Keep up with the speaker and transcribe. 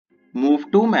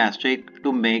Move 2 matchstick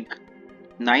to make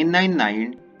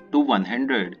 999 to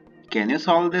 100. Can you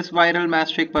solve this viral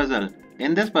matchstick puzzle?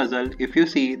 In this puzzle, if you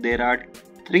see, there are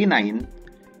 3 9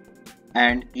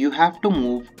 and you have to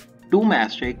move 2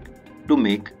 matchstick to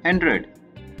make 100.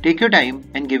 Take your time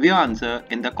and give your answer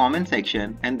in the comment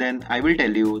section, and then I will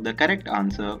tell you the correct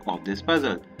answer of this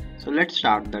puzzle. So let's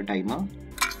start the timer.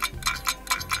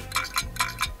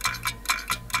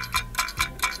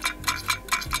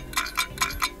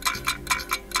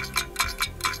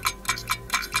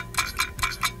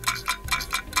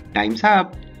 Time's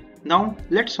up. Now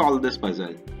let's solve this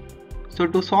puzzle. So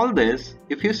to solve this,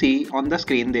 if you see on the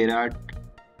screen, there are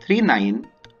 3 9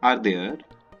 are there.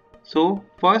 So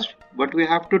first what we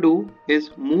have to do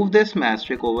is move this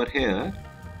matchstick over here,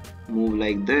 move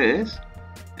like this,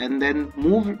 and then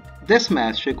move this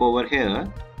matchstick over here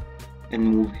and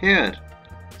move here.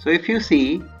 So if you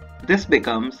see, this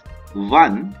becomes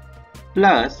 1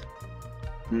 plus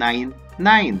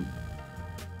 99.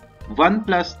 1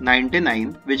 plus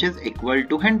 99, which is equal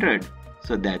to 100.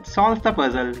 So that solves the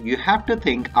puzzle. You have to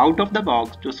think out of the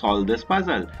box to solve this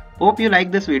puzzle. Hope you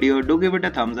like this video. Do give it a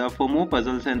thumbs up. For more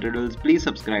puzzles and riddles, please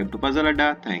subscribe to Puzzle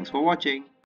Adda. Thanks for watching.